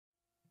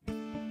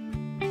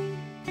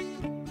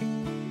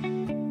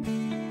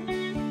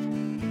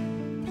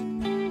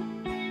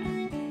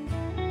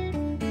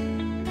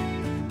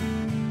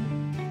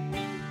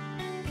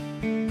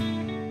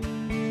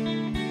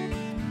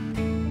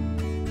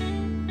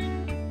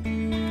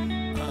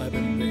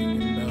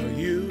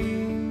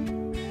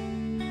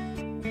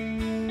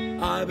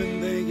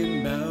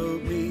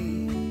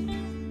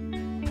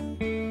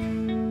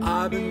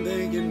I've been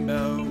thinking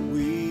about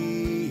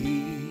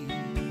we,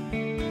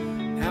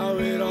 how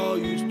it all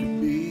used to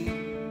be.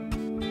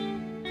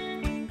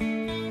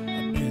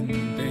 I've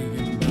been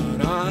thinking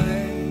about I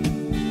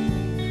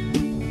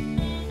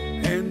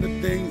and the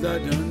things I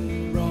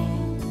done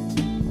wrong,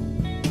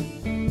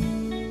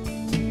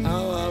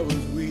 how I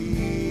was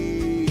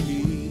weak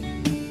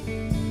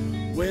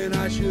when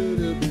I should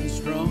have been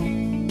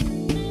strong.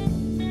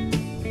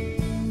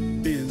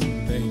 Been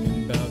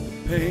thinking about the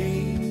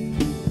pain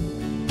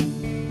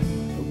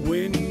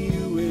when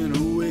you went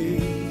away,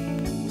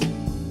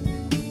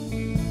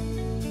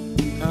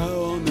 how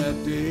on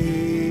that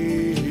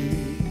day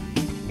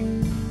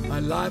my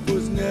life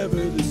was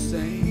never the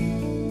same.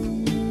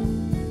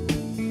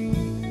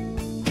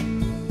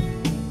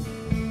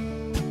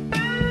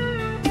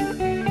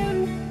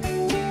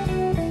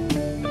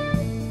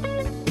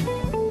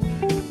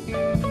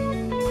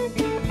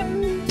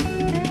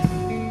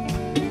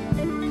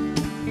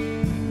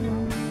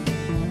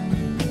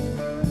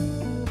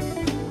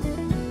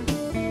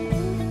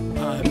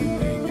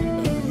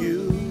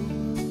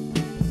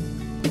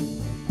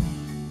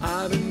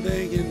 I've been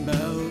thinking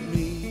about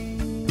me.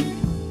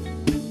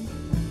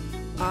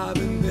 I've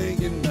been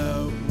thinking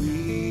about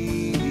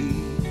we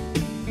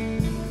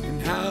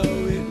and how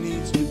it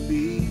needs to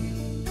be.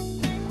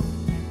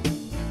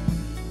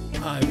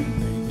 I've been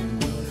thinking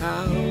about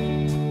how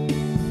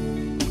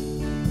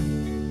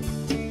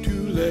to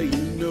let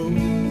you know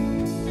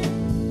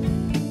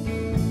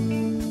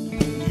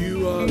you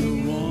are the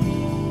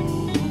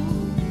one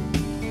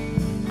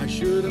I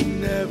should have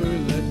never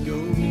let go.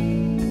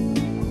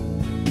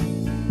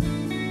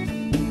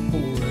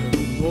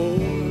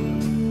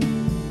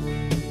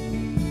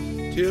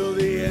 Till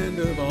the end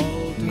of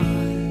all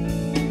time,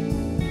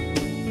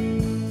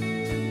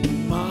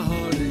 my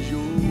heart is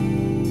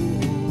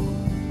yours.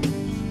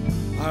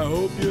 I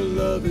hope your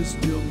love is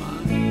still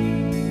mine.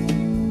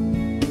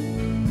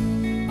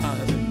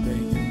 I've been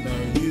thinking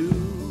about you.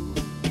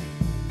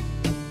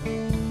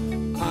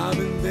 I've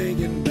been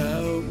thinking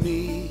about me.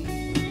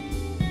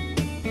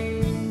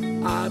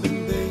 I've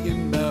been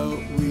thinking about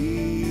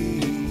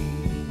we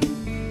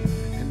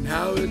and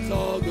how it's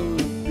all gonna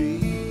be.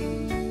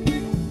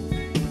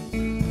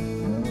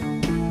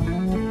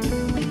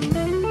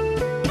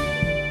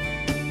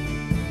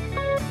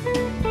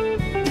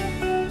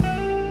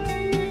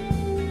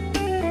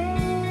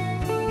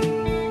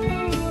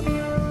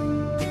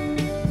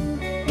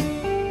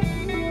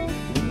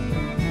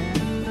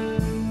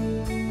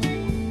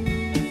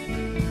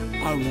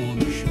 I want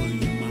to show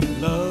you my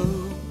love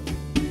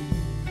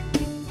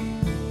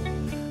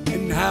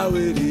and how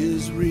it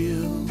is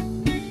real,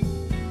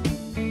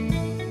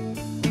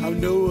 how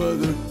no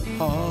other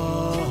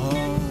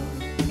heart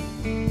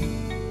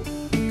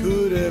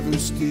could ever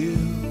steal.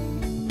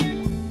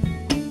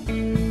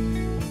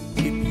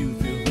 If you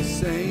feel the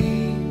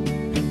same,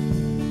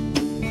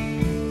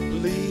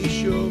 please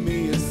show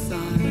me a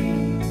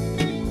sign.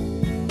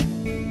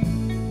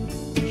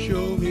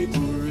 Show me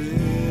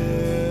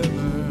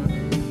forever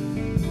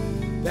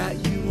that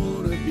you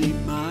wanna be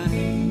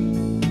mine.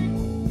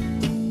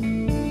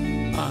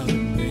 I've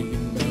been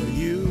thinking about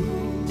you.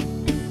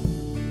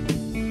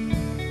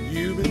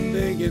 You've been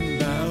thinking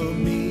about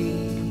me.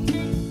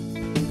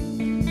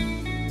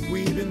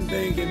 We've been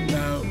thinking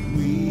about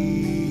we,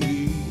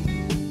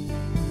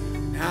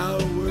 how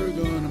we're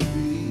gonna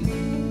be.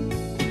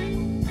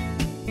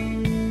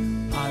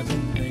 I've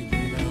been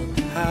thinking about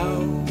how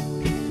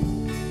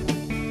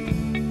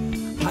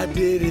I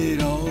did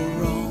it all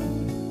wrong,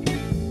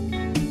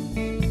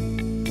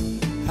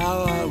 how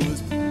I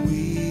was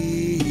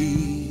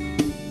weak,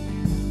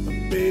 but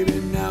baby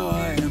now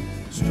I am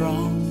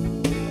strong.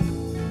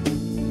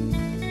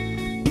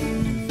 You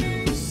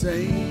feel the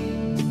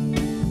same,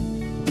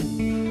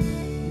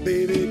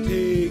 baby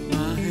take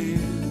my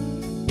hand.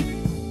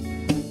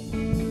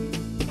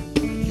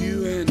 You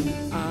and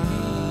I,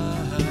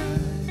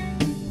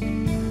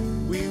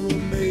 we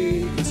will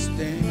make a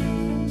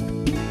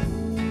stand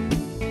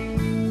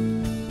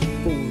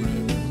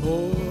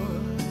forevermore.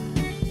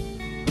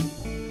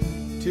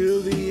 Till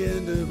the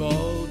end of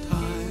all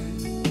time,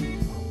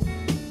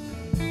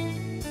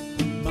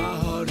 my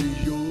heart is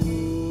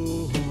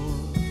yours.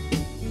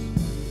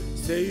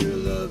 Say your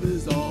love is